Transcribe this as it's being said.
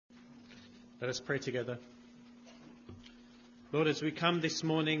Let us pray together. Lord, as we come this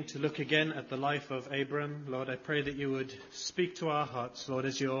morning to look again at the life of Abram, Lord, I pray that you would speak to our hearts. Lord,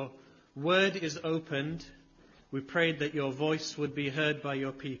 as your word is opened, we pray that your voice would be heard by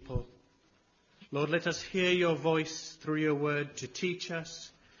your people. Lord, let us hear your voice through your word to teach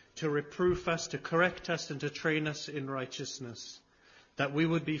us, to reproof us, to correct us, and to train us in righteousness, that we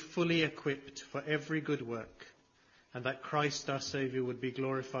would be fully equipped for every good work, and that Christ our Saviour would be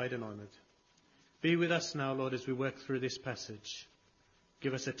glorified and honoured. Be with us now, Lord, as we work through this passage.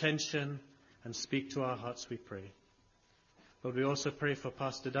 Give us attention and speak to our hearts, we pray. Lord, we also pray for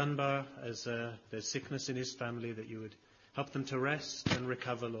Pastor Dunbar as there's sickness in his family, that you would help them to rest and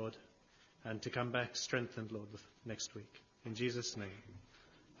recover, Lord, and to come back strengthened, Lord, next week. In Jesus' name,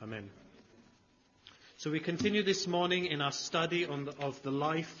 amen. So we continue this morning in our study of the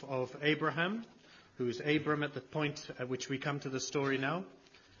life of Abraham, who is Abram at the point at which we come to the story now.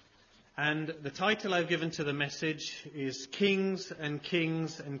 And the title I've given to the message is Kings and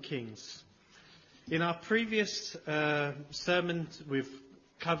Kings and Kings. In our previous sermon, we've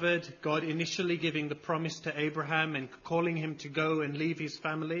covered God initially giving the promise to Abraham and calling him to go and leave his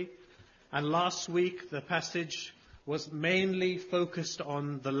family. And last week, the passage was mainly focused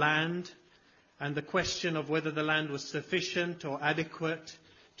on the land and the question of whether the land was sufficient or adequate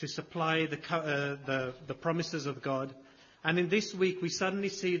to supply the promises of God. And in this week, we suddenly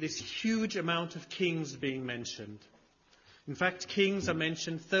see this huge amount of kings being mentioned. In fact, kings are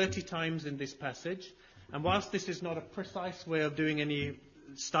mentioned 30 times in this passage. And whilst this is not a precise way of doing any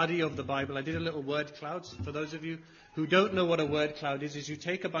study of the Bible, I did a little word cloud. So for those of you who don't know what a word cloud is you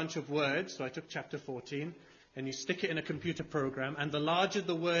take a bunch of words, so I took chapter 14, and you stick it in a computer program, and the larger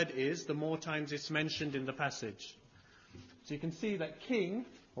the word is, the more times it's mentioned in the passage. So you can see that king,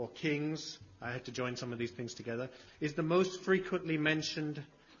 or kings, I had to join some of these things together, is the most frequently mentioned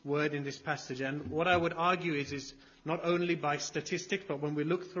word in this passage. And what I would argue is not only by statistics, but when we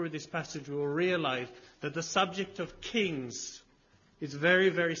look through this passage, we will realize that the subject of kings is very,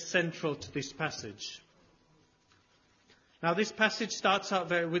 very central to this passage. Now, this passage starts out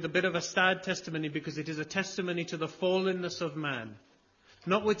with a bit of a sad testimony, because it is a testimony to the fallenness of man.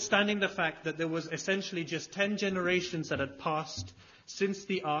 Notwithstanding the fact that there was essentially just 10 generations that had passed since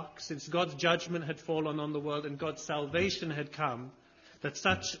the ark, since God's judgment had fallen on the world and God's salvation had come, that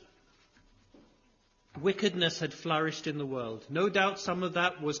such wickedness had flourished in the world. No doubt some of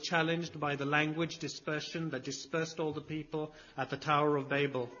that was challenged by the language dispersion that dispersed all the people at the Tower of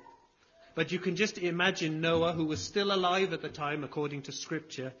Babel. But you can just imagine Noah, who was still alive at the time, according to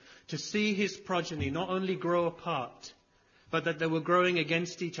Scripture, to see his progeny not only grow apart, but that they were growing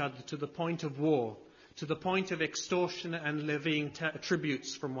against each other to the point of war, to the point of extortion and levying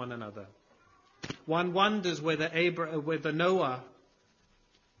tributes from one another. One wonders whether Noah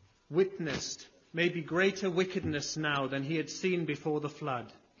witnessed maybe greater wickedness now than he had seen before the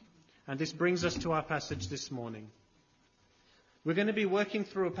flood. And this brings us to our passage this morning. We're going to be working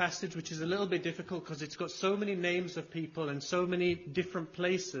through a passage which is a little bit difficult because it's got so many names of people and so many different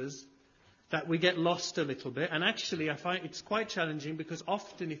places that we get lost a little bit. And actually, I find it's quite challenging, because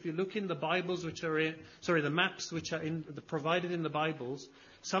often if you look in the Bibles the maps which are provided in the Bibles,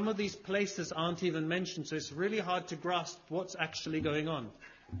 some of these places aren't even mentioned. So it's really hard to grasp what's actually going on.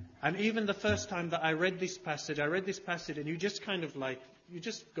 And even the first time that I read this passage and you just kind of you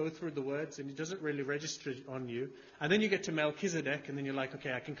just go through the words and it doesn't really register on you. And then you get to Melchizedek and then you're like,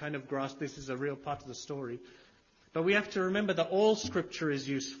 okay, I can kind of grasp this is a real part of the story. But we have to remember that all Scripture is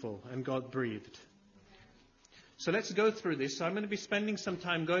useful and God-breathed. So let's go through this. So I'm going to be spending some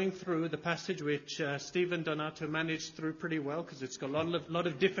time going through the passage which Stephen Donato managed through pretty well, because it's got a lot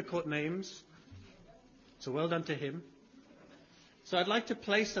of difficult names. So well done to him. So I'd like to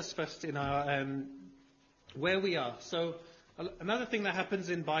place us first in our where we are. So another thing that happens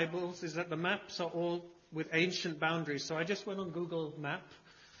in Bibles is that the maps are all with ancient boundaries. So I just went on Google Map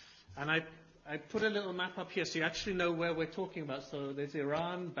and I put a little map up here so you actually know where we're talking about. So there's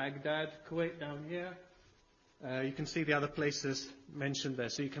Iran, Baghdad, Kuwait down here. You can see the other places mentioned there.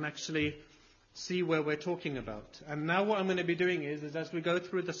 So you can actually see where we're talking about. And now what I'm going to be doing is as we go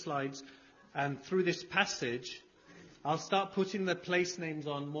through the slides and through this passage, I'll start putting the place names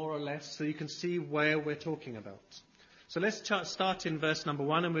on more or less so you can see where we're talking about. So let's start in verse number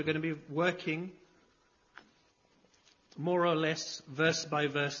 1, and we're going to be working more or less verse by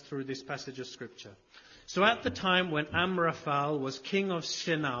verse through this passage of Scripture. So at the time when Amraphel was king of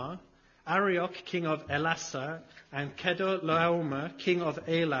Shinar, Arioch king of Elasar, and Kedorlaomer king of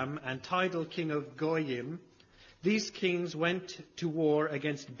Elam, and Tidal king of Goyim, these kings went to war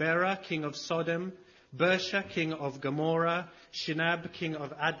against Bera king of Sodom, Bersha, king of Gomorrah, Shinab, king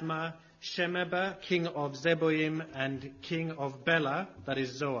of Admah, Shemeba, king of Zeboim, and king of Bela, that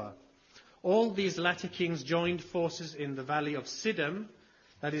is Zoar. All these latter kings joined forces in the valley of Siddim,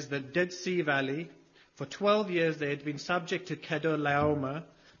 that is the Dead Sea Valley. For 12 years they had been subject to Kedorlaomer,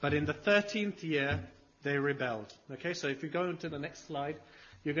 but in the 13th year they rebelled. Okay, so if you go into the next slide,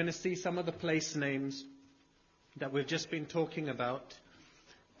 you're going to see some of the place names that we've just been talking about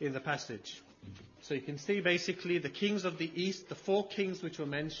in the passage. So you can see basically the kings of the east, the 4 kings which were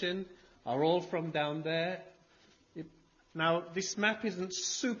mentioned, are all from down there. Now, this map isn't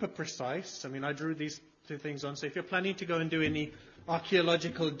super precise. I mean, I drew these 2 things on. So if you're planning to go and do any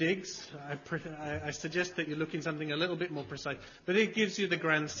archaeological digs, I suggest that you look in something a little bit more precise. But it gives you the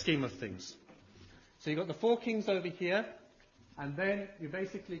grand scheme of things. So you've got the 4 kings over here. And then you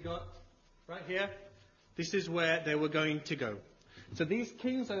basically got, right here, this is where they were going to go. So these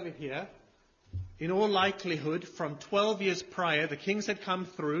kings over here, in all likelihood, from 12 years prior, the kings had come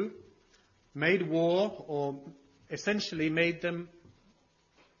through, made war, or essentially made them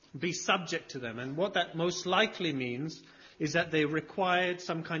be subject to them. And what that most likely means is that they required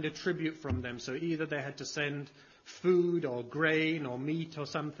some kind of tribute from them. So either they had to send food or grain or meat or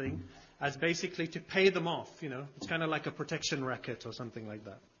something as basically to pay them off. You know, it's kind of like a protection racket or something like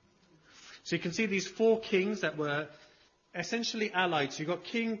that. So you can see these 4 kings that were essentially allied. So you've got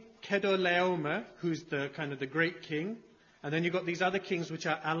King Kedorlaomer, who's the kind of the great king, and then you've got these other kings which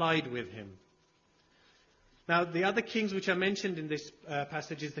are allied with him. Now, the other kings which are mentioned in this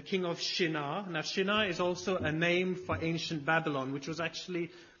passage is the king of Shinar. Now, Shinar is also a name for ancient Babylon, which was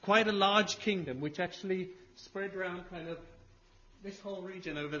actually quite a large kingdom, which actually spread around kind of this whole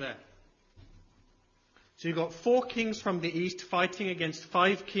region over there. So you've got 4 kings from the east fighting against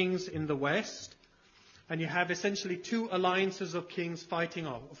 5 kings in the west. And you have essentially 2 alliances of kings fighting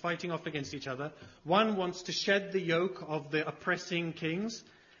off against each other. One wants to shed the yoke of the oppressing kings,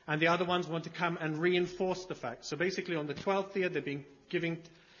 and the other ones want to come and reinforce the fact. So basically on the 12th year, they've been giving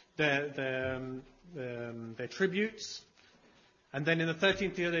their tributes. And then in the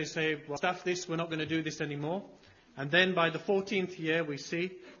 13th year, they say, well, stuff this, we're not going to do this anymore. And then by the 14th year, we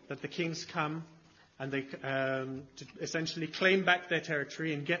see that the kings come and they to essentially claim back their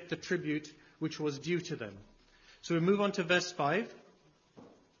territory and get the tribute which was due to them. So we move on to verse 5.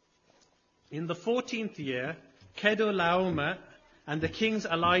 In the 14th year, Kedorlaomer and the kings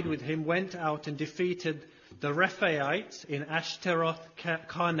allied with him went out and defeated the Rephaites in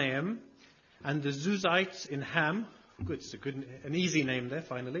Ashtaroth-Karnaim and the Zuzites in Ham. Good, it's an easy name there,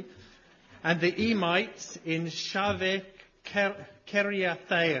 finally. And the Emites in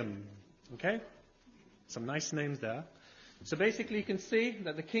Shaveh-Kiriathaim. Okay? Some nice names there. So basically you can see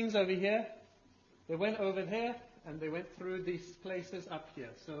that the kings over here, they went over here and they went through these places up here.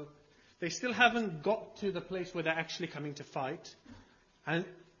 So they still haven't got to the place where they're actually coming to fight. And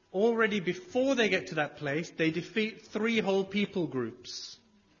already before they get to that place, they defeat 3 whole people groups.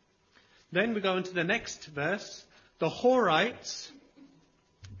 Then we go into the next verse. The Horites,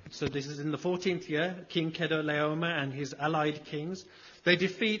 so this is in the 14th year, King Kedorlaomer and his allied kings. They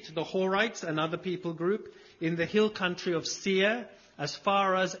defeat the Horites, another people group, in the hill country of Seir, as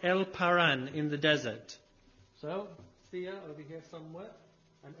far as El Paran in the desert. So, Seir over here somewhere,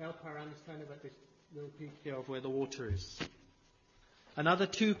 and El Paran is kind of at this little peak here of where the water is. Another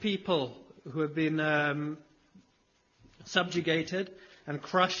 2 people who have been subjugated and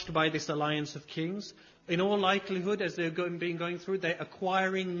crushed by this alliance of kings. In all likelihood, as they've been going through, they're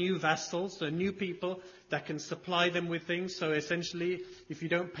acquiring new vassals, so new people that can supply them with things. So essentially, if you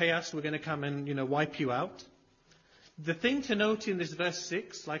don't pay us, we're going to come and, wipe you out. The thing to note in this verse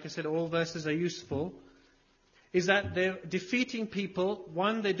 6, like I said, all verses are useful, is that they're defeating people.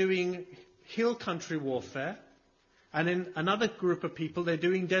 One, they're doing hill country warfare. And in another group of people, they're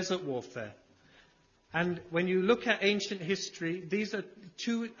doing desert warfare. And when you look at ancient history, these are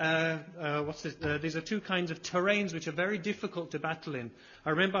 2 these are 2 kinds of terrains which are very difficult to battle in.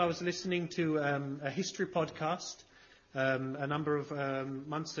 I remember I was listening to a history podcast a number of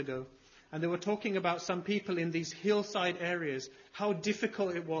months ago, and they were talking about some people in these hillside areas, how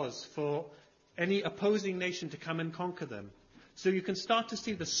difficult it was for any opposing nation to come and conquer them. So you can start to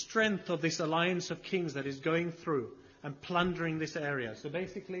see the strength of this alliance of kings that is going through and plundering this area. So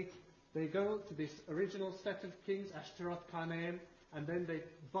basically, they go to this original set of kings, Ashtaroth-Karnaim, and then they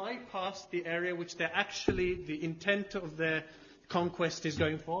bypass the area which they're actually, the intent of their conquest is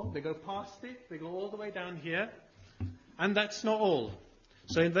going for. They go past it, they go all the way down here, and that's not all.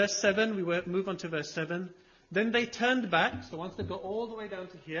 So in verse 7, we move on to verse 7. Then they turned back, so once they got all the way down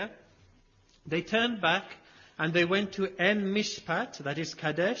to here, they turned back and they went to En Mishpat, that is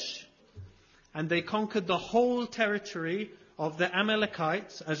Kadesh, and they conquered the whole territory of the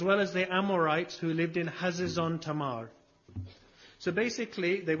Amalekites as well as the Amorites who lived in Hazezon Tamar. So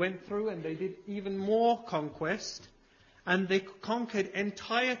basically, they went through and they did even more conquest, and they conquered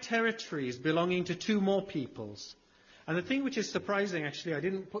entire territories belonging to two more peoples. And the thing which is surprising, actually, I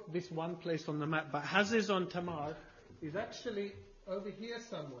didn't put this one place on the map, but Hazezon Tamar is actually over here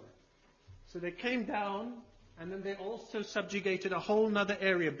somewhere. So they came down, and then they also subjugated a whole other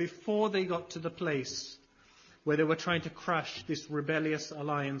area before they got to the place where they were trying to crush this rebellious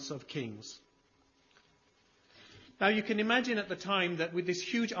alliance of kings. Now you can imagine at the time that with this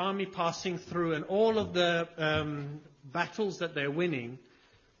huge army passing through and all of the battles that they're winning,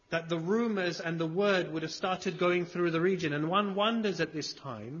 that the rumors and the word would have started going through the region. And one wonders at this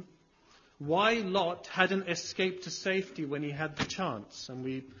time why Lot hadn't escaped to safety when he had the chance.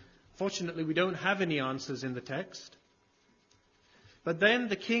 And fortunately, we don't have any answers in the text. But then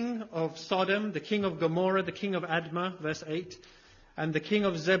the king of Sodom, the king of Gomorrah, the king of Admah, verse 8, and the king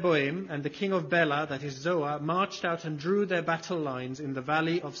of Zeboim and the king of Bela, that is Zoar, marched out and drew their battle lines in the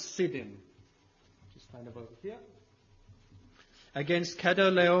valley of Siddim, which is kind of over here, against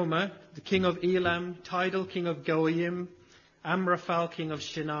Kedorlaomer, the king of Elam, Tidal, king of Goyim, Amraphel, king of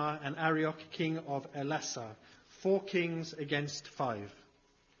Shinar, and Arioch, king of Elasar. 4 kings against 5.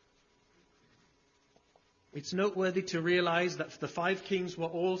 It's noteworthy to realize that the 5 kings were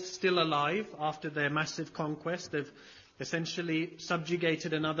all still alive after their massive conquest. They've essentially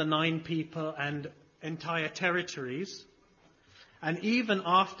subjugated another 9 people and entire territories. And even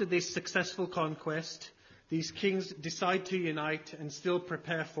after this successful conquest, these kings decide to unite and still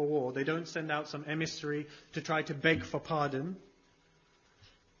prepare for war. They don't send out some emissary to try to beg for pardon.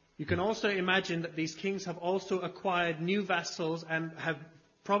 You can also imagine that these kings have also acquired new vassals and have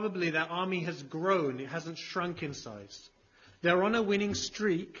probably their army has grown. It hasn't shrunk in size. They're on a winning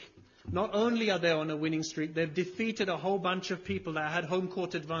streak. Not only are they on a winning streak, they've defeated a whole bunch of people that had home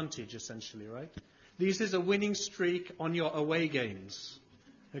court advantage, essentially, right? This is a winning streak on your away games.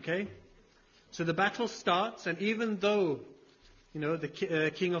 Okay? So the battle starts, and even though,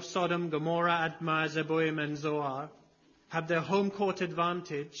 the king of Sodom, Gomorrah, Admah, Zeboim, and Zoar have their home court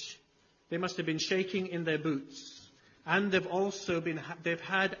advantage, they must have been shaking in their boots. And they've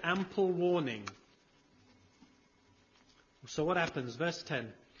had ample warning. So what happens? Verse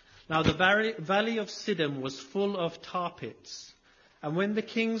 10. Now the valley of Siddim was full of tar pits. And when the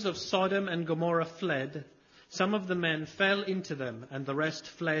kings of Sodom and Gomorrah fled, some of the men fell into them, and the rest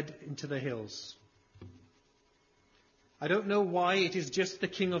fled into the hills. I don't know why it is just the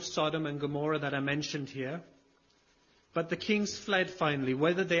king of Sodom and Gomorrah that are mentioned here. But the kings fled finally,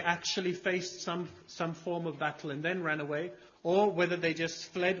 whether they actually faced some form of battle and then ran away, or whether they just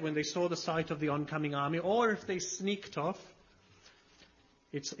fled when they saw the sight of the oncoming army, or if they sneaked off.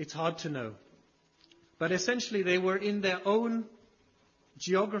 It's hard to know. But essentially they were in their own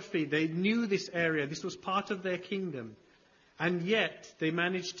geography. They knew this area. This was part of their kingdom. And yet they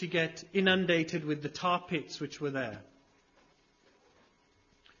managed to get inundated with the tar pits which were there.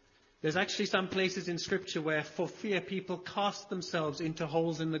 There's actually some places in Scripture where, for fear, people cast themselves into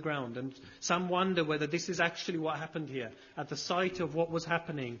holes in the ground. And some wonder whether this is actually what happened here. At the sight of what was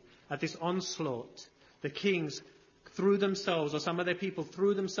happening, at this onslaught, the kings threw themselves, or some of their people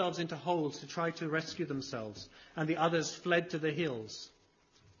threw themselves into holes to try to rescue themselves. And the others fled to the hills.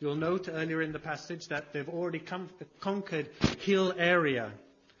 You'll note earlier in the passage that they've already conquered hill area,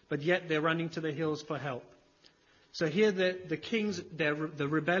 but yet they're running to the hills for help. So here the kings, the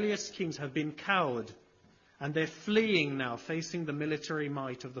rebellious kings have been cowed, and they're fleeing now, facing the military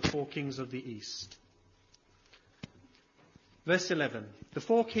might of the 4 kings of the east. Verse 11. The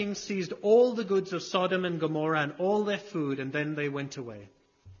 4 kings seized all the goods of Sodom and Gomorrah and all their food, and then they went away.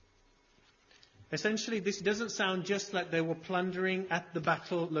 Essentially, this doesn't sound just like they were plundering at the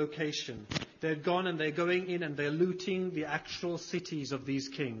battle location. They're gone and they're going in and they're looting the actual cities of these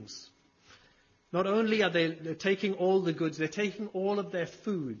kings. Not only are they're taking all the goods, they're taking all of their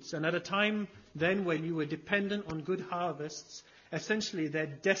foods. And at a time then when you were dependent on good harvests, essentially they're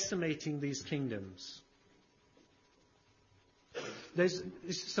decimating these kingdoms. It's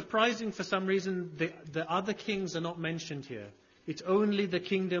surprising for some reason the other kings are not mentioned here. It's only the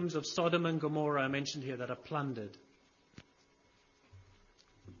kingdoms of Sodom and Gomorrah are mentioned here that are plundered.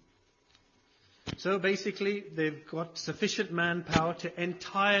 So basically they've got sufficient manpower to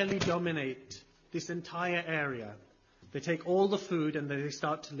entirely dominate this entire area. They take all the food and they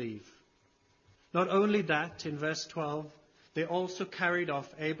start to leave. Not only that, in verse 12, they also carried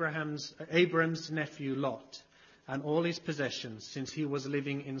off Abram's nephew Lot and all his possessions, since he was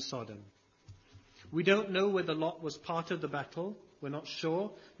living in Sodom. We don't know whether Lot was part of the battle, We're not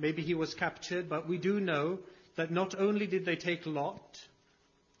sure. Maybe he was captured, but we do know that not only did they take Lot,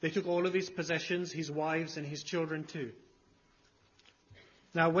 they took all of his possessions, his wives and his children too.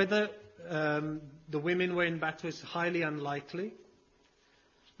 Now, whether the women were in battle is highly unlikely.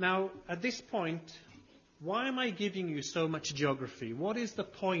 Now, at this point, why am I giving you so much geography? What is the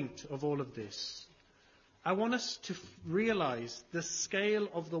point of all of this? I want us to realize the scale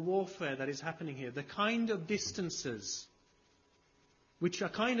of the warfare that is happening here, the kind of distances which are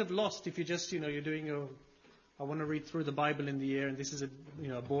kind of lost if you just, you're doing I want to read through the Bible in the year and this is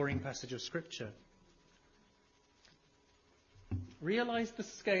a boring passage of Scripture. Realize the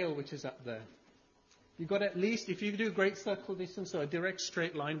scale which is up there. You've got at least, if you do a great circle distance or a direct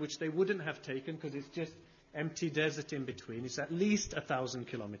straight line, which they wouldn't have taken because it's just empty desert in between, it's at least 1,000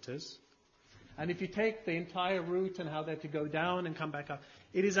 kilometers. And if you take the entire route and how they have to go down and come back up,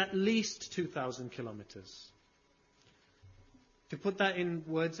 it is at least 2,000 kilometers. To put that in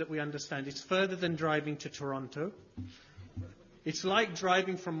words that we understand, it's further than driving to Toronto. It's like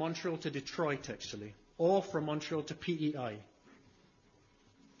driving from Montreal to Detroit, actually, or from Montreal to PEI.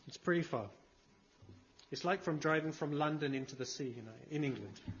 It's pretty far. It's like from driving from London into the sea, in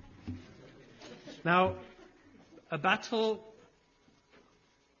England. Now, a battle,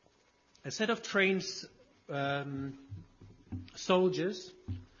 a set of trained soldiers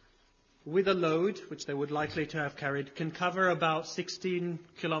with a load, which they would likely to have carried, can cover about 16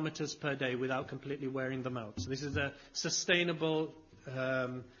 kilometers per day without completely wearing them out. So this is a sustainable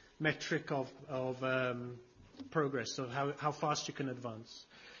metric of progress, of how fast you can advance.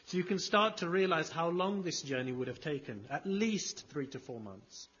 So you can start to realize how long this journey would have taken, at least 3 to 4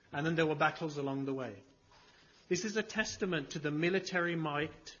 months. And then there were battles along the way. This is a testament to the military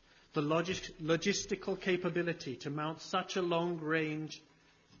might, the logistical capability to mount such a long range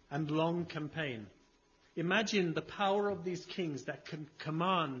and long campaign. Imagine the power of these kings that can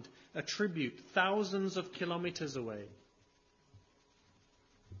command a tribute thousands of kilometers away.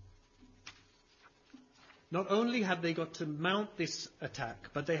 Not only have they got to mount this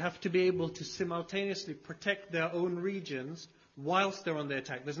attack, but they have to be able to simultaneously protect their own regions whilst they're on the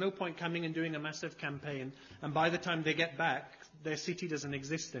attack. There's no point coming and doing a massive campaign, and by the time they get back, their city doesn't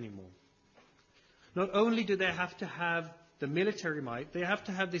exist anymore. Not only do they have to have the military might, they have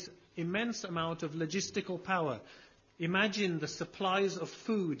to have this immense amount of logistical power. Imagine the supplies of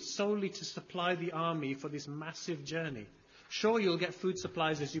food solely to supply the army for this massive journey. Sure, you'll get food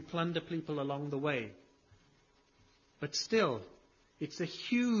supplies as you plunder people along the way. But still, it's a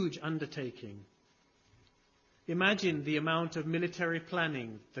huge undertaking. Imagine the amount of military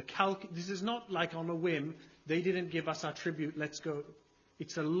planning. This is not like on a whim, they didn't give us our tribute, let's go.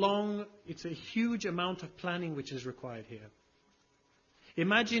 It's a huge amount of planning which is required here.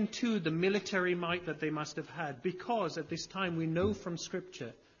 Imagine too the military might that they must have had, because at this time we know from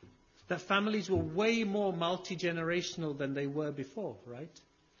Scripture that families were way more multi-generational than they were before, right?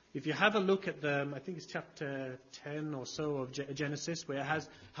 If you have a look at I think it's chapter 10 or so of Genesis, where it has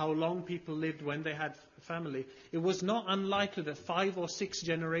how long people lived when they had family, it was not unlikely that 5 or 6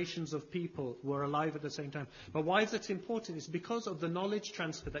 generations of people were alive at the same time. But why is that important? It's because of the knowledge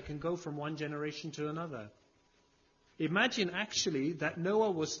transfer that can go from one generation to another. Imagine actually that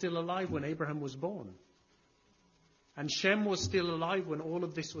Noah was still alive when Abraham was born. And Shem was still alive when all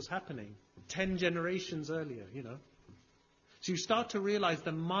of this was happening. 10 generations earlier, So you start to realize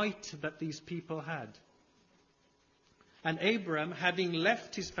the might that these people had. And Abraham, having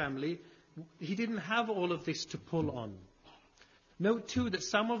left his family, he didn't have all of this to pull on. Note too that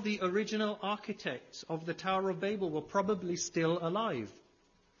some of the original architects of the Tower of Babel were probably still alive.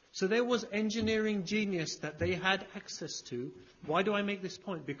 So there was engineering genius that they had access to. Why do I make this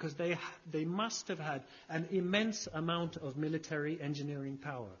point? Because they must have had an immense amount of military engineering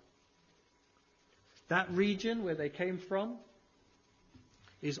power. That region where they came from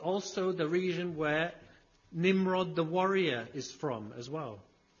is also the region where Nimrod the warrior is from as well.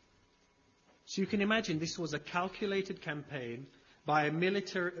 So you can imagine this was a calculated campaign by a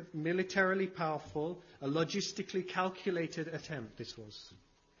militarily powerful, a logistically calculated attempt this was.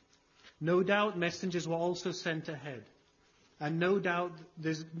 No doubt messengers were also sent ahead. And no doubt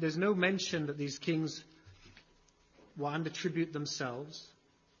there's no mention that these kings were under tribute themselves.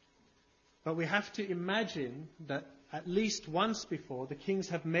 But we have to imagine that at least once before, the kings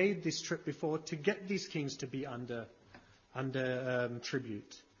have made this trip before to get these kings to be under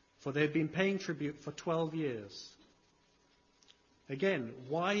tribute. For they've been paying tribute for 12 years. Again,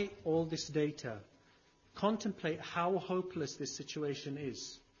 why all this data? Contemplate how hopeless this situation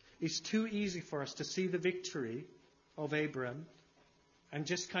is. It's too easy for us to see the victory of Abraham and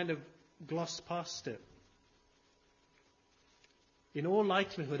just kind of gloss past it. in all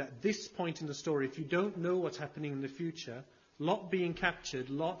likelihood, at this point in the story, if you don't know what's happening in the future, Lot being captured,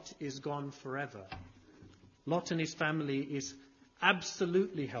 Lot is gone forever. Lot and his family is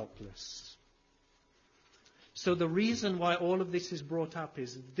absolutely helpless. So the reason why all of this is brought up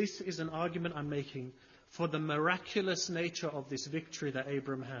is this is an argument I'm making for the miraculous nature of this victory that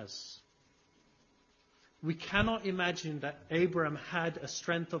Abram has. We cannot imagine that Abram had a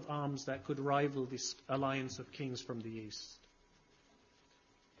strength of arms that could rival this alliance of kings from the east.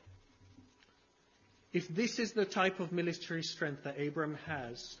 If this is the type of military strength that Abram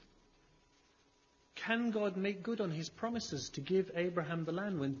has, can God make good on his promises to give Abraham the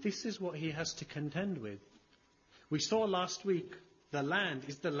land when this is what he has to contend with? We saw last week the land.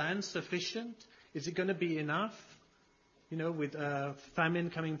 Is the land sufficient? Is it going to be enough? With famine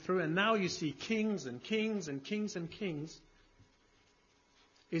coming through. And now you see kings and kings and kings and kings.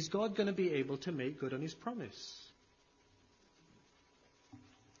 Is God going to be able to make good on his promise?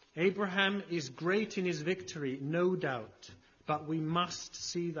 Abraham is great in his victory, no doubt. But we must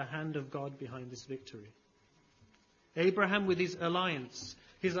see the hand of God behind this victory. Abraham with his alliance.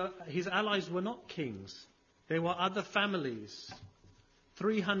 His allies were not kings. They were other families.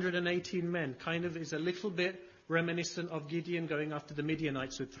 318 men kind of is a little bit reminiscent of Gideon going after the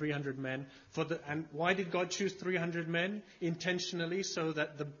Midianites with 300 men. And why did God choose 300 men? Intentionally, so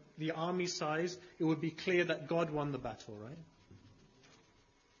that the army size, it would be clear that God won the battle, right?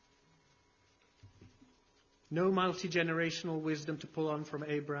 No multi-generational wisdom to pull on from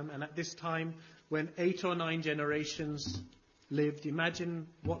Abraham. And at this time, when 8 or 9 generations lived, imagine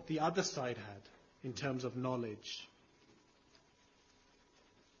what the other side had in terms of knowledge.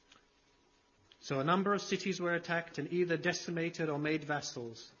 So a number of cities were attacked and either decimated or made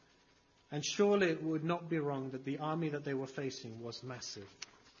vassals. And surely it would not be wrong that the army that they were facing was massive.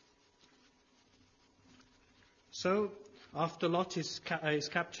 So, after Lot is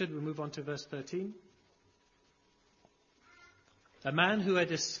captured, we move on to verse 13. A man who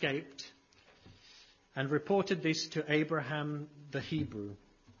had escaped and reported this to Abraham the Hebrew.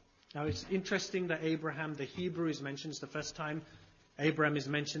 Now it's interesting that Abraham the Hebrew is mentioned. It's the first time Abraham is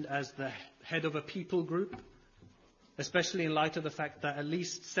mentioned as the head of a people group, especially in light of the fact that at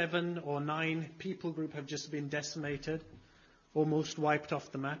least 7 or 9 people group have just been decimated, almost wiped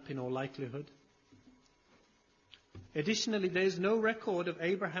off the map in all likelihood. Additionally, there is no record of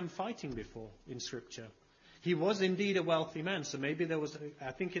Abraham fighting before in Scripture. He was indeed a wealthy man, so maybe there was,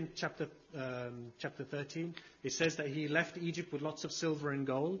 I think in chapter 13, it says that he left Egypt with lots of silver and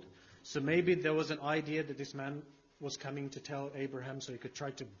gold. So maybe there was an idea that this man was coming to tell Abraham so he could try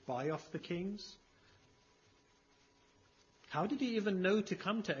to buy off the kings. How did he even know to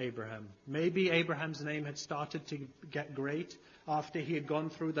come to Abraham? Maybe Abraham's name had started to get great after he had gone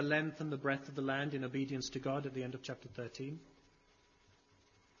through the length and the breadth of the land in obedience to God at the end of chapter 13.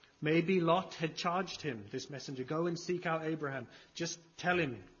 Maybe Lot had charged him, this messenger, go and seek out Abraham. Just tell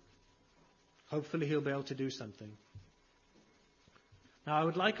him. Hopefully he'll be able to do something. Now I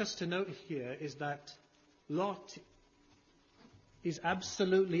would like us to note here is that Lot is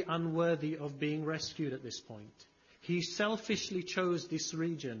absolutely unworthy of being rescued at this point. He selfishly chose this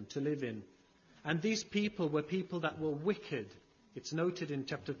region to live in. And these people were people that were wicked. It's noted in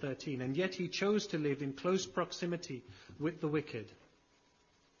chapter 13. And yet he chose to live in close proximity with the wicked.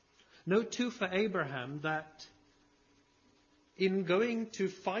 Note too for Abraham that in going to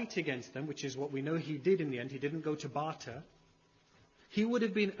fight against them, which is what we know he did in the end, he didn't go to barter, he would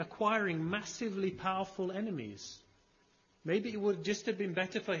have been acquiring massively powerful enemies. Maybe it would just have been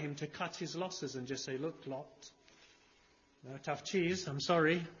better for him to cut his losses and just say, look, Lot, no, tough cheese, I'm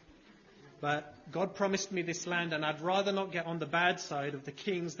sorry, but God promised me this land and I'd rather not get on the bad side of the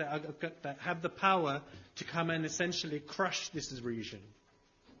kings that have the power to come and essentially crush this region.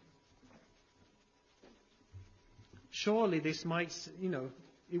 Surely this might,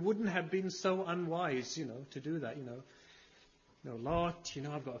 it wouldn't have been so unwise, to do that, Lot,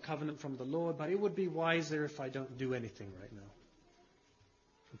 I've got a covenant from the Lord, but it would be wiser if I don't do anything right now.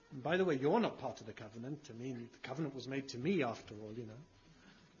 And by the way, you're not part of the covenant. I mean, the covenant was made to me after all,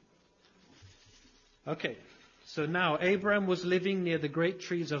 Okay, so now Abraham was living near the great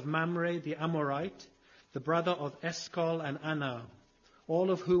trees of Mamre, the Amorite, the brother of Eshcol and Anah,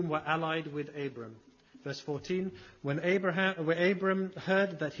 all of whom were allied with Abram. Verse 14, when Abram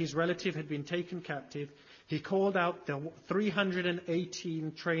heard that his relative had been taken captive, he called out the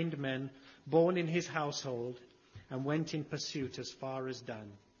 318 trained men born in his household and went in pursuit as far as Dan.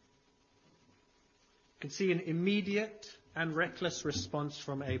 You can see an immediate and reckless response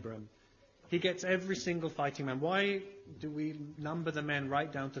from Abram. He gets every single fighting man. Why do we number the men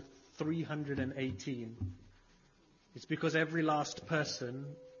right down to 318? It's because every last person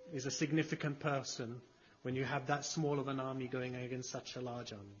is a significant person when you have that small of an army going against such a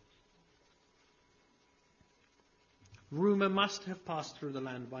large army. Rumor must have passed through the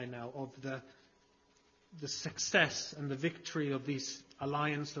land by now of the success and the victory of this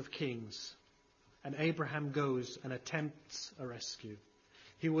alliance of kings. And Abraham goes and attempts a rescue.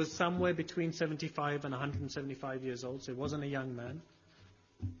 He was somewhere between 75 and 175 years old, so he wasn't a young man.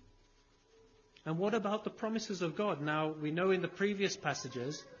 And what about the promises of God? Now, we know in the previous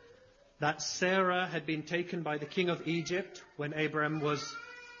passages that Sarah had been taken by the king of Egypt when Abraham was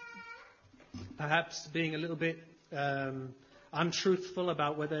perhaps being a little bit untruthful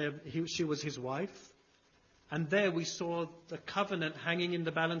about whether she was his wife. And there we saw the covenant hanging in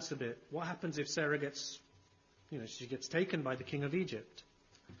the balance a bit. What happens if Sarah gets taken by the king of Egypt?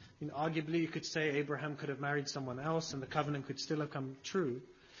 Arguably, you could say Abraham could have married someone else and the covenant could still have come true.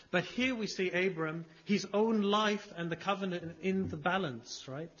 But here we see Abraham, his own life and the covenant in the balance,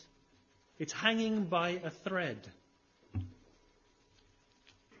 right? It's hanging by a thread.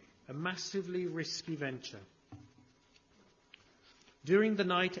 A massively risky venture. During the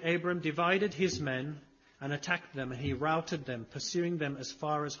night, Abraham divided his men and attacked them, and he routed them, pursuing them as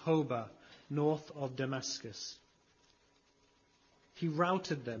far as Hobah, north of Damascus. He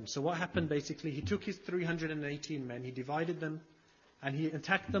routed them. So what happened basically, he took his 318 men, he divided them, and he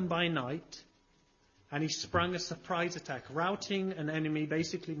attacked them by night, and he sprung a surprise attack. Routing an enemy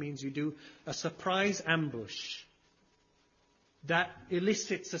basically means you do a surprise ambush that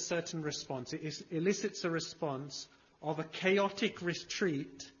elicits a certain response. It elicits a response of a chaotic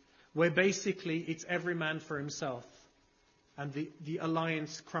retreat where basically it's every man for himself and the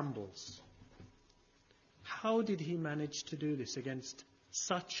alliance crumbles. How did he manage to do this against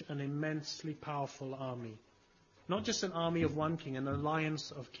such an immensely powerful army? Not just an army of one king, an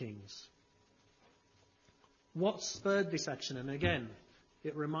alliance of kings. What spurred this action? And again,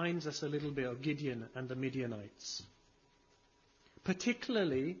 it reminds us a little bit of Gideon and the Midianites.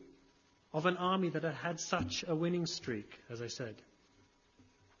 Particularly of an army that had had such a winning streak, as I said.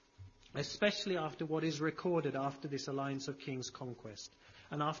 Especially after what is recorded after this alliance of kings conquest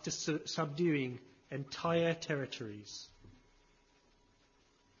and after subduing entire territories.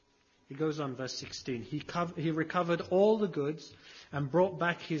 He goes on, verse 16. He recovered all the goods and brought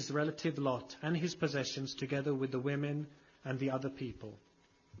back his relative Lot and his possessions together with the women and the other people.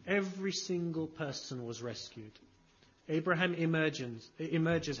 Every single person was rescued. Abraham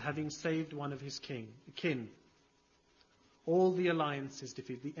emerges having saved one of his kin. All the alliance is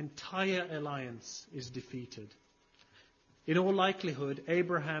defeated. The entire alliance is defeated. In all likelihood,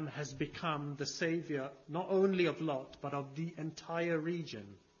 Abraham has become the savior not only of Lot, but of the entire region.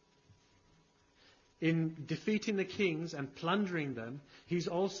 In defeating the kings and plundering them, he's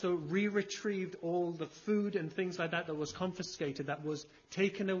also retrieved all the food and things like that was confiscated, that was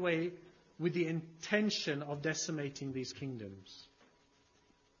taken away with the intention of decimating these kingdoms.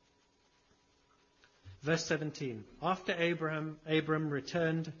 Verse 17. After Abram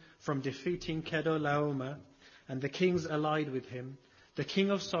returned from defeating Kedorlaomer and the kings allied with him, the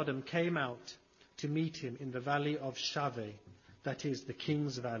king of Sodom came out to meet him in the valley of Shaveh, that is, the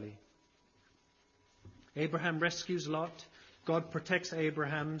king's valley. Abraham rescues Lot, God protects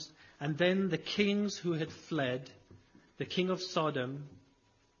Abraham's, and then the kings who had fled, the king of Sodom,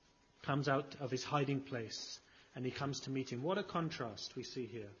 comes out of his hiding place and he comes to meet him. What a contrast we see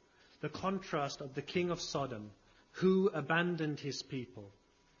here. The contrast of the king of Sodom, who abandoned his people.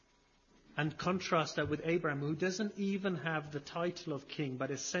 And contrast that with Abraham, who doesn't even have the title of king,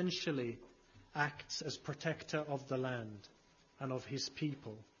 but essentially acts as protector of the land and of his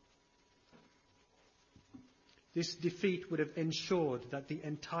people. This defeat would have ensured that the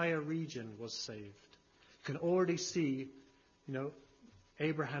entire region was saved. You can already see,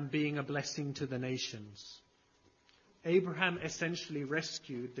 Abraham being a blessing to the nations. Abraham essentially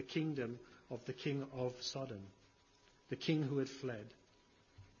rescued the kingdom of the king of Sodom, the king who had fled.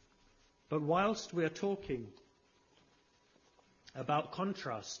 But whilst we are talking about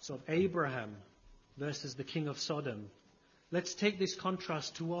contrasts of Abraham versus the king of Sodom, let's take this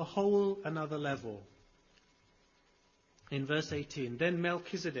contrast to a whole another level. In verse 18, then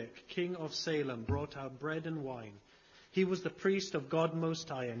Melchizedek, king of Salem, brought out bread and wine. He was the priest of God Most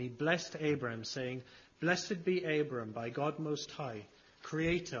High, and he blessed Abraham, saying, Blessed be Abram by God Most High,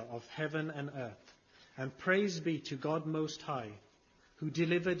 creator of heaven and earth. And praise be to God Most High, who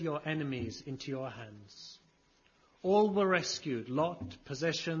delivered your enemies into your hands. All were rescued, Lot,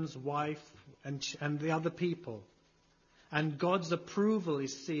 possessions, wife, and the other people. And God's approval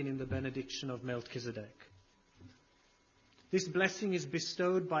is seen in the benediction of Melchizedek. This blessing is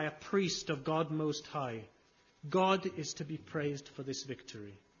bestowed by a priest of God Most High, God is to be praised for this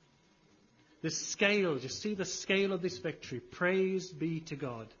victory. The scale, you see the scale of this victory. Praise be to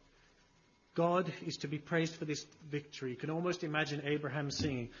God. God is to be praised for this victory. You can almost imagine Abraham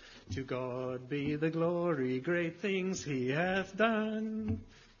singing, "To God be the glory, great things he hath done."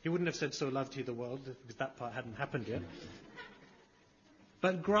 He wouldn't have said, "So loved he the world," because that part hadn't happened yet.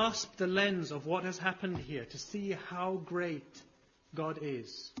 But grasp the lens of what has happened here to see how great God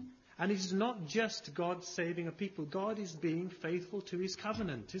is. And it is not just God saving a people. God is being faithful to his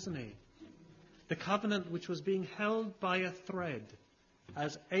covenant, isn't he? The covenant which was being held by a thread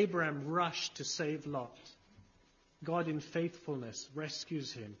as Abraham rushed to save Lot. God in faithfulness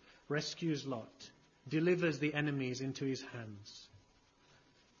rescues him, rescues Lot, delivers the enemies into his hands.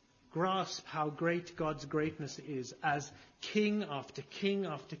 Grasp how great God's greatness is as king after king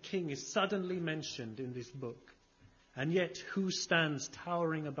after king is suddenly mentioned in this book. And yet, who stands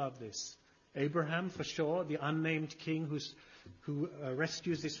towering above this? Abraham, for sure, the unnamed king who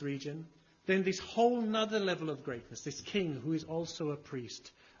rescues this region. Then this whole other level of greatness, this king who is also a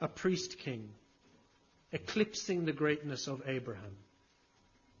priest king, eclipsing the greatness of Abraham.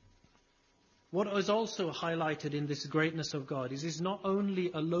 What is also highlighted in this greatness of God is he's not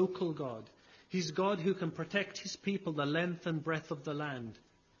only a local God, he's God who can protect his people the length and breadth of the land.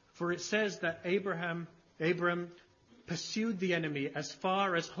 For it says that Abram pursued the enemy as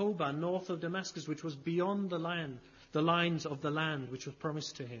far as Hobah, north of Damascus, which was beyond the lines of the land which was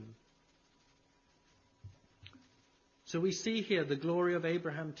promised to him. So we see here the glory of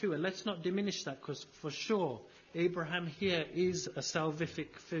Abraham too. And let's not diminish that, because for sure Abraham here is a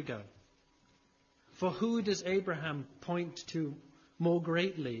salvific figure. For who does Abraham point to more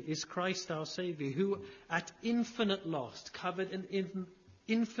greatly is Christ our Saviour, who at infinite loss covered an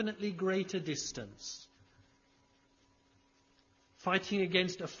infinitely greater distance, fighting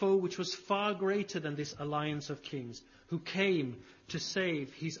against a foe which was far greater than this alliance of kings, who came to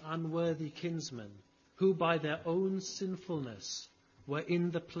save his unworthy kinsmen, who by their own sinfulness were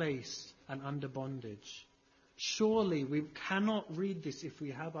in the place and under bondage. Surely we cannot read this if we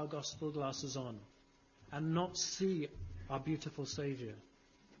have our gospel glasses on and not see our beautiful Saviour.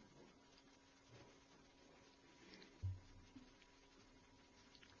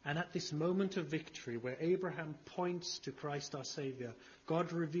 And at this moment of victory, where Abraham points to Christ our Saviour,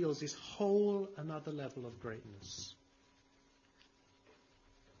 God reveals this whole another level of greatness.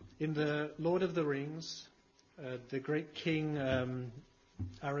 In the Lord of the Rings, the great king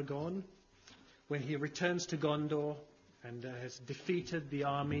Aragorn, when he returns to Gondor and has defeated the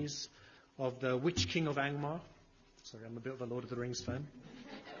armies of the Witch King of Angmar. Sorry, I'm a bit of a Lord of the Rings fan.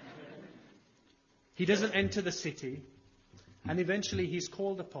 He doesn't enter the city, and eventually he's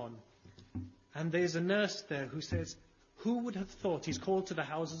called upon. And there's a nurse there who says, who would have thought, he's called to the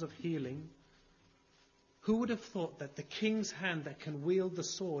houses of healing, who would have thought that the king's hand that can wield the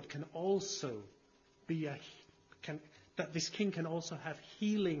sword can also be that this king can also have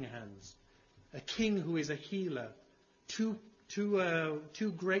healing hands? A king who is a healer. Two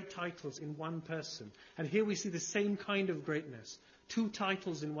great titles in one person. And here we see the same kind of greatness. Two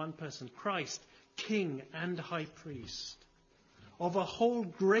titles in one person. Christ, King and High Priest. Of a whole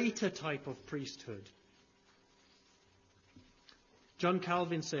greater type of priesthood. John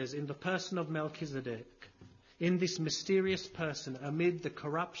Calvin says, in the person of Melchizedek, in this mysterious person, amid the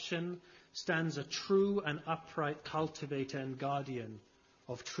corruption, stands a true and upright cultivator and guardian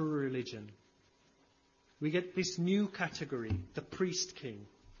of true religion. We get this new category, the priest king.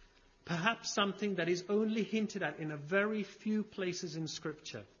 Perhaps something that is only hinted at in a very few places in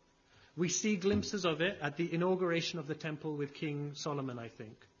Scripture. We see glimpses of it at the inauguration of the temple with King Solomon, I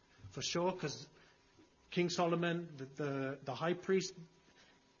think. For sure, because King Solomon, the high priest,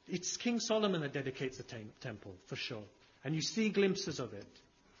 it's King Solomon that dedicates the temple, for sure. And you see glimpses of it.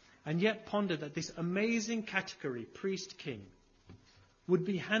 And yet ponder that this amazing category, priest-king, would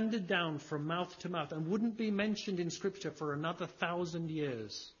be handed down from mouth to mouth and wouldn't be mentioned in Scripture for another 1,000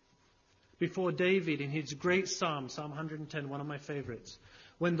 years. Before David, in his great psalm, Psalm 110, one of my favorites,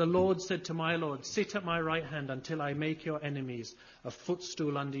 when the Lord said to my Lord, sit at my right hand until I make your enemies a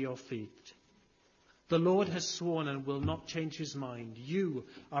footstool under your feet. The Lord has sworn and will not change his mind. You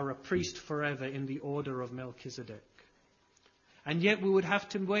are a priest forever in the order of Melchizedek. And yet we would have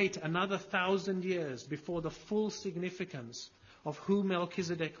to wait another 1,000 years before the full significance of who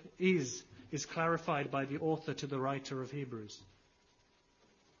Melchizedek is clarified by the author to the writer of Hebrews.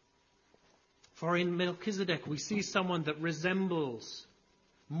 For in Melchizedek we see someone that resembles,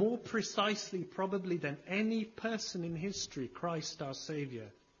 more precisely probably than any person in history, Christ our Saviour,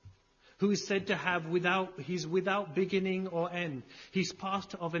 who is said to have he's without beginning or end. He's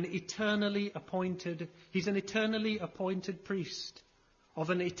part of he's an eternally appointed priest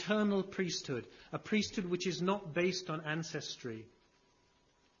of an eternal priesthood, a priesthood which is not based on ancestry.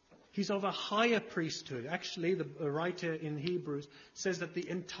 He's of a higher priesthood. Actually, the writer in Hebrews says that the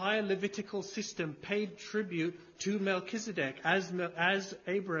entire Levitical system paid tribute to Melchizedek as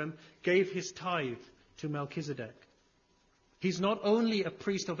Abraham gave his tithe to Melchizedek. He's not only a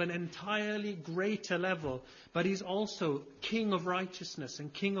priest of an entirely greater level, but he's also king of righteousness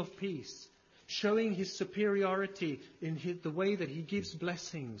and king of peace, showing his superiority in the way that he gives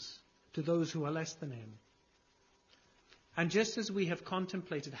blessings to those who are less than him. And just as we have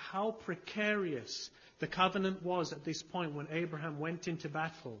contemplated how precarious the covenant was at this point when Abraham went into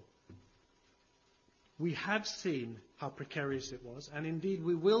battle, we have seen how precarious it was, and indeed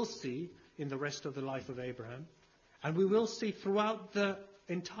we will see in the rest of the life of Abraham, and we will see throughout the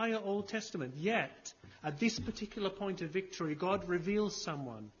entire Old Testament. Yet, at this particular point of victory, God reveals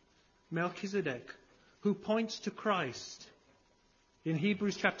someone, Melchizedek, who points to Christ. In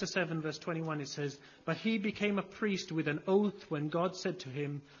Hebrews chapter 7, verse 21, it says, "But he became a priest with an oath when God said to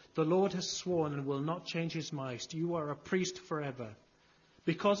him, 'The Lord has sworn and will not change his mind. You are a priest forever.'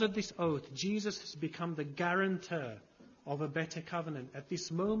 Because of this oath, Jesus has become the guarantor of a better covenant." At this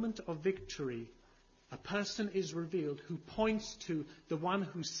moment of victory, a person is revealed who points to the one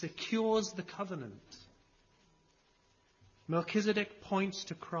who secures the covenant. Melchizedek points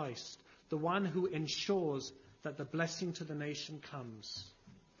to Christ, the one who ensures that the blessing to the nation comes.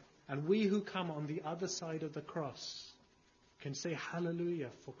 And we who come on the other side of the cross can say hallelujah,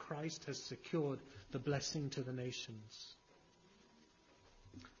 for Christ has secured the blessing to the nations.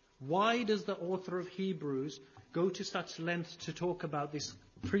 Why does the author of Hebrews go to such length to talk about this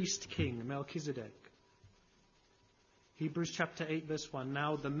priest king, Melchizedek? Hebrews chapter 8, verse 1.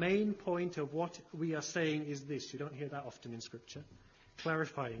 Now, the main point of what we are saying is this. You don't hear that often in Scripture.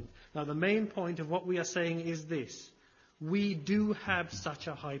 Clarifying. Now, the main point of what we are saying is this. We do have such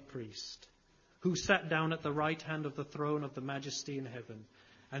a high priest who sat down at the right hand of the throne of the majesty in heaven,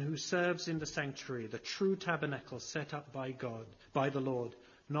 and who serves in the sanctuary, the true tabernacle set up by God, by the Lord,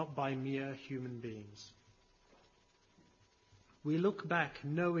 not by mere human beings. We look back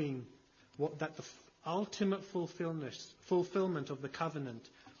knowing that the ultimate fulfillment of the covenant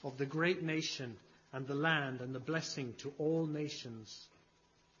of the great nation and the land and the blessing to all nations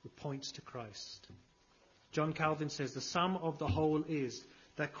points to Christ. John Calvin says the sum of the whole is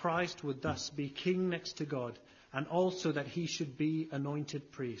that Christ would thus be king next to God, and also that he should be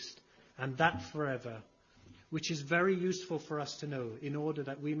anointed priest, and that forever, which is very useful for us to know in order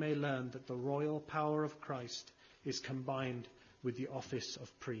that we may learn that the royal power of Christ is combined with the office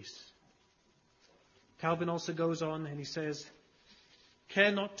of priest. Calvin also goes on and he says,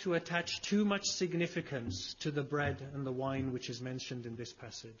 "Care not to attach too much significance to the bread and the wine which is mentioned in this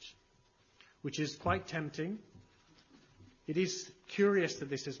passage," which is quite tempting. It is curious that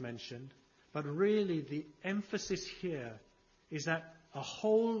this is mentioned, but really the emphasis here is that a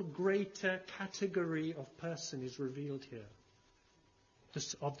whole greater category of person is revealed here,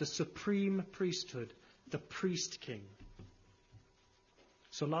 of the supreme priesthood, the priest king.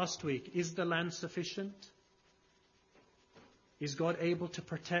 So last week, is the land sufficient? Is God able to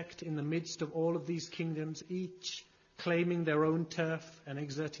protect in the midst of all of these kingdoms, each claiming their own turf and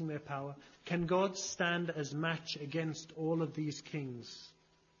exerting their power? Can God stand as match against all of these kings?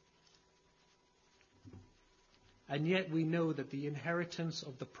 And yet we know that the inheritance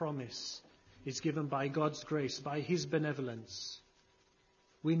of the promise is given by God's grace, by his benevolence.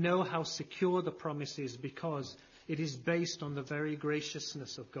 We know how secure the promise is because it is based on the very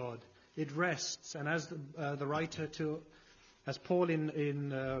graciousness of God. It rests, and as as Paul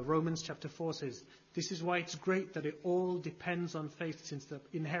in Romans chapter 4 says, this is why it's great that it all depends on faith, since the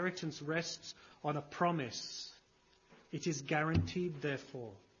inheritance rests on a promise. It is guaranteed,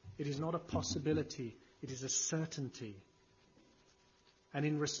 therefore. It is not a possibility, it is a certainty. And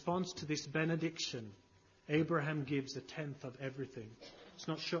in response to this benediction, Abraham gives a tenth of everything.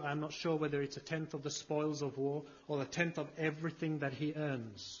 I'm not sure whether it's a tenth of the spoils of war or a tenth of everything that he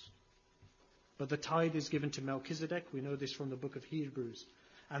earns. But the tithe is given to Melchizedek. We know this from the book of Hebrews.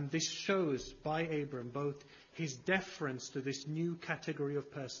 And this shows by Abram both his deference to this new category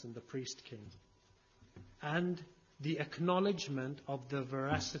of person, the priest king, and the acknowledgement of the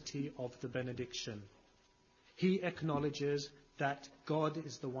veracity of the benediction. He acknowledges that God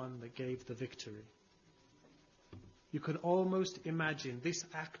is the one that gave the victory. You can almost imagine this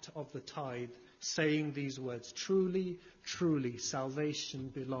act of the tithe saying these words, "Truly, truly, salvation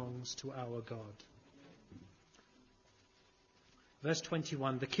belongs to our God." Verse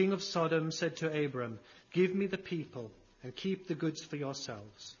 21, the king of Sodom said to Abram, give me the people and keep the goods for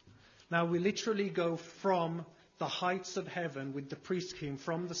yourselves. Now we literally go from the heights of heaven with the priest king,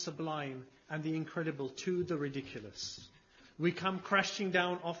 from the sublime and the incredible to the ridiculous. We come crashing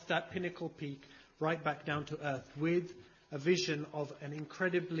down off that pinnacle peak right back down to earth with a vision of an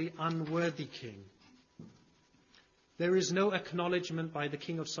incredibly unworthy king. There is no acknowledgement by the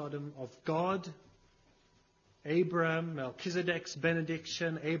king of Sodom of God, Abraham, Melchizedek's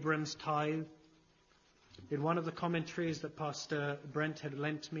benediction, Abraham's tithe. In one of the commentaries that Pastor Brent had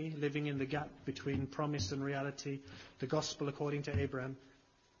lent me, Living in the Gap Between Promise and Reality, the Gospel According to Abraham,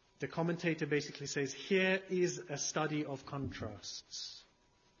 the commentator basically says, here is a study of contrasts.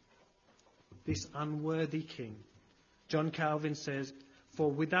 This unworthy king. John Calvin says,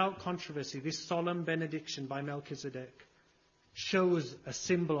 for without controversy, this solemn benediction by Melchizedek shows a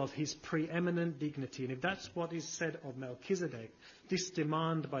symbol of his preeminent dignity. And if that's what is said of Melchizedek, this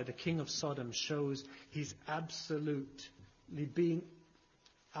demand by the king of Sodom shows his absolutely being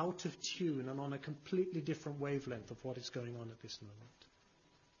out of tune and on a completely different wavelength of what is going on at this moment.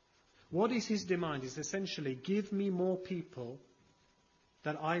 What is his demand? Is essentially, give me more people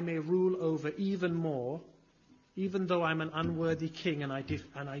that I may rule over even more, even though I'm an unworthy king and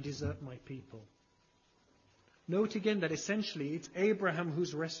I desert my people. Note again that essentially it's Abraham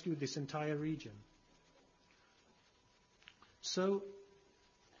who's rescued this entire region. So,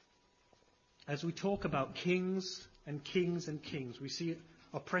 as we talk about kings and kings and kings, we see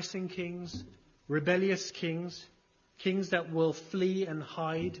oppressing kings, rebellious kings, kings that will flee and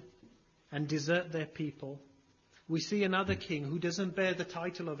hide and desert their people. We see another king who doesn't bear the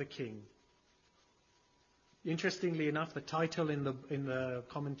title of a king. Interestingly enough, the title in the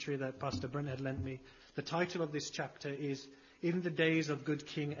commentary that Pastor Brent had lent me, the title of this chapter is In the Days of Good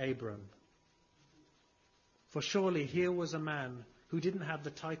King Abram. For surely here was a man who didn't have the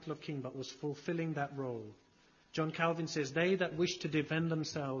title of king but was fulfilling that role. John Calvin says, they that wish to defend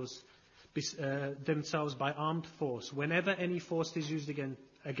themselves by armed force, whenever any force is used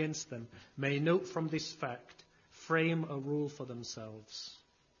against them, may note from this fact, frame a rule for themselves.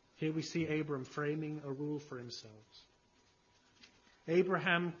 Here we see Abram framing a rule for himself.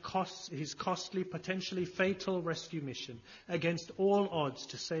 Abraham his costly, potentially fatal rescue mission against all odds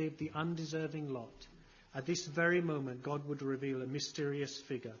to save the undeserving Lot. At this very moment, God would reveal a mysterious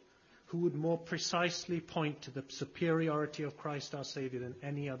figure who would more precisely point to the superiority of Christ our Savior than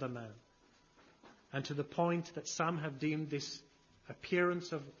any other man. And to the point that some have deemed this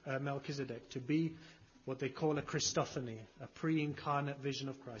appearance of Melchizedek to be what they call a Christophany, a pre-incarnate vision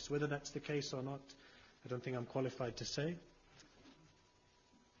of Christ. Whether that's the case or not, I don't think I'm qualified to say.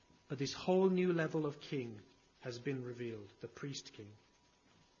 But this whole new level of king has been revealed, the priest king.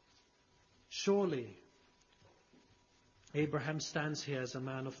 Surely, Abraham stands here as a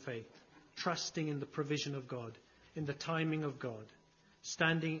man of faith, trusting in the provision of God, in the timing of God,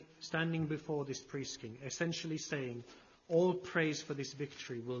 standing before this priest king, essentially saying, all praise for this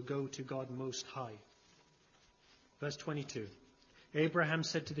victory will go to God Most High. Verse 22, Abraham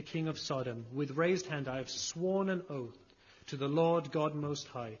said to the king of Sodom, with raised hand I have sworn an oath to the Lord God Most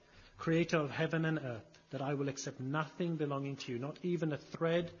High, creator of heaven and earth, that I will accept nothing belonging to you, not even a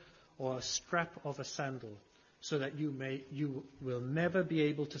thread or a strap of a sandal, so that you will never be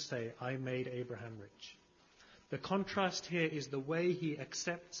able to say, I made Abraham rich. The contrast here is the way he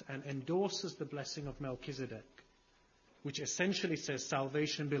accepts and endorses the blessing of Melchizedek, which essentially says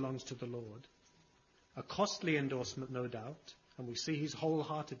salvation belongs to the Lord. A costly endorsement, no doubt, and we see his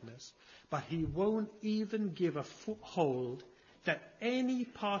wholeheartedness, but he won't even give a foothold that any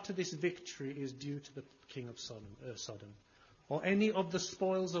part of this victory is due to the king of Sodom, or any of the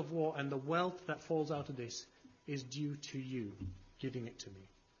spoils of war and the wealth that falls out of this is due to you giving it to me.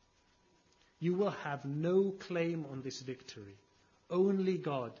 You will have no claim on this victory. Only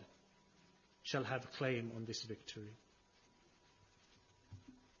God shall have claim on this victory.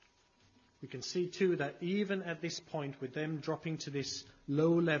 We can see too that even at this point, with them dropping to this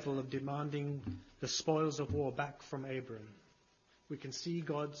low level of demanding the spoils of war back from Abram, we can see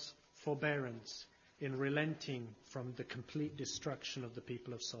God's forbearance in relenting from the complete destruction of the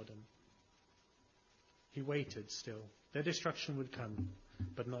people of Sodom. He waited still. Their destruction would come,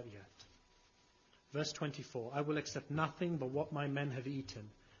 but not yet. Verse 24, I will accept nothing but what my men have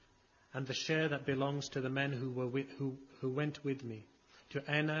eaten, and the share that belongs to the men who went with me. To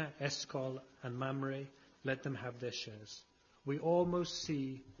Anna, Eshcol, and Mamre, let them have their shares. We almost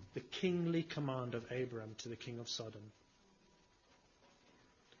see the kingly command of Abram to the king of Sodom.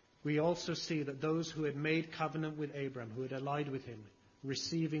 We also see that those who had made covenant with Abram, who had allied with him,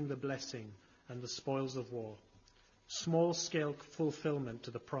 receiving the blessing and the spoils of war. small-scale fulfillment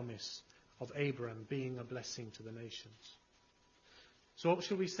to the promise of Abraham being a blessing to the nations. So what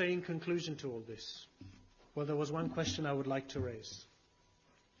shall we say in conclusion to all this? Well, there was one question I would like to raise.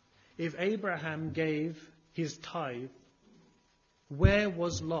 If Abraham gave his tithe, where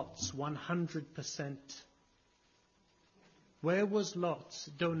was Lot's 100%? Where was Lot's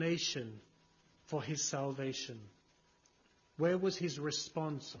donation for his salvation? Where was his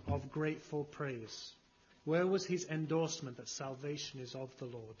response of grateful praise? Where was his endorsement that salvation is of the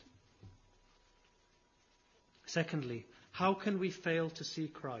Lord? Secondly, how can we fail to see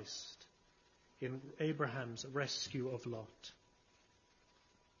Christ in Abraham's rescue of Lot?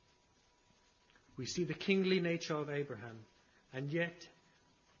 We see the kingly nature of Abraham, and yet,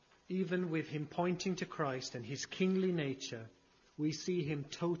 even with him pointing to Christ and his kingly nature, we see him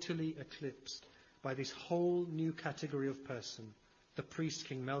totally eclipsed by this whole new category of person, the priest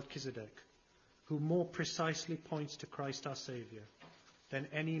king Melchizedek, who more precisely points to Christ our Saviour than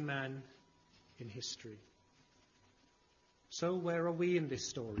any man in history. So where are we in this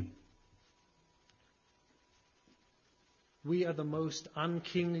story? We are the most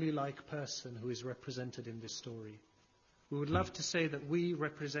unkingly-like person who is represented in this story. We would love to say that we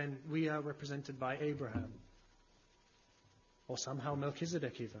are represented by Abraham, or somehow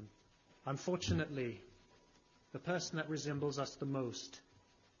Melchizedek even. Unfortunately, the person that resembles us the most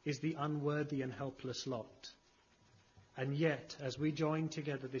is the unworthy and helpless Lot. And yet, as we join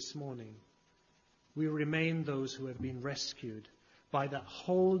together this morning, we remain those who have been rescued by that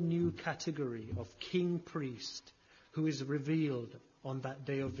whole new category of king-priest who is revealed on that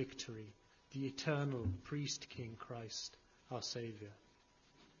day of victory, the eternal priest-king Christ, our Saviour.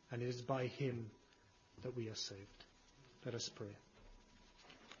 And it is by him that we are saved. Let us pray.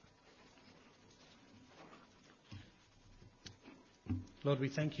 Lord, we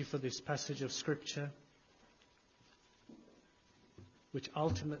thank you for this passage of Scripture, which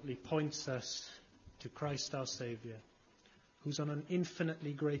ultimately points us to Christ our Saviour, who's on an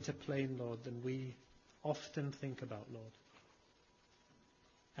infinitely greater plane, Lord, than we often think about, Lord.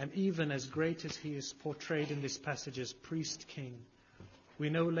 And even as great as he is portrayed in this passage as priest-king,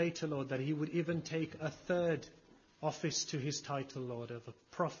 we know later, Lord, that he would even take a third office to his title, Lord, of a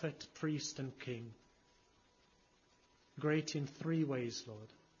prophet, priest, and king. Great in three ways, Lord.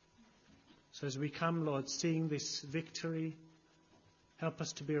 So as we come, Lord, seeing this victory, help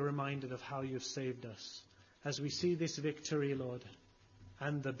us to be reminded of how you've saved us. As we see this victory, Lord,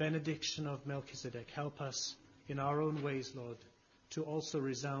 and the benediction of Melchizedek, help us in our own ways, Lord, to also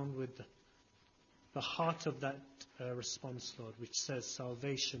resound with the heart of that response, Lord, which says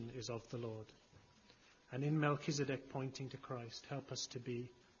salvation is of the Lord. And in Melchizedek pointing to Christ,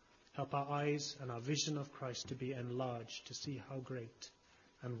 help our eyes and our vision of Christ to be enlarged, to see how great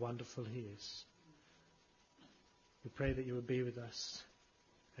and wonderful he is. We pray that you will be with us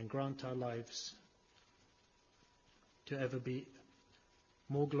and grant our lives to ever be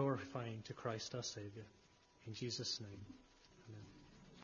more glorifying to Christ our Saviour. In Jesus' name.